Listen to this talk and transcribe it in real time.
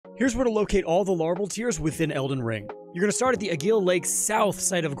Here's where to locate all the larval tiers within Elden Ring. You're going to start at the Aguil Lake south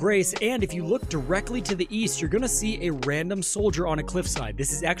side of Grace, and if you look directly to the east, you're going to see a random soldier on a cliffside.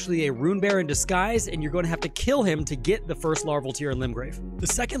 This is actually a rune bear in disguise, and you're going to have to kill him to get the first larval tier in Limgrave. The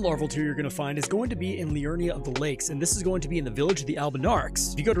second larval tier you're going to find is going to be in Liurnia of the Lakes, and this is going to be in the village of the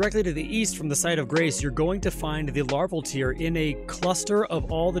Albinarchs. If you go directly to the east from the site of Grace, you're going to find the larval tier in a cluster of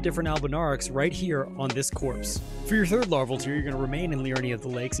all the different Albinarchs right here on this corpse. For your third larval tier, you're going to remain in Liurnia of the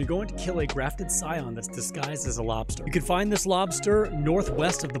Lakes. You're going to kill a grafted scion that's disguised as a lobster. You can find this lobster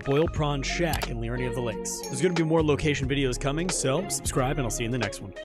northwest of the Boil Prawn Shack in Liurnia of the Lakes. There's going to be more location videos coming, so subscribe and I'll see you in the next one.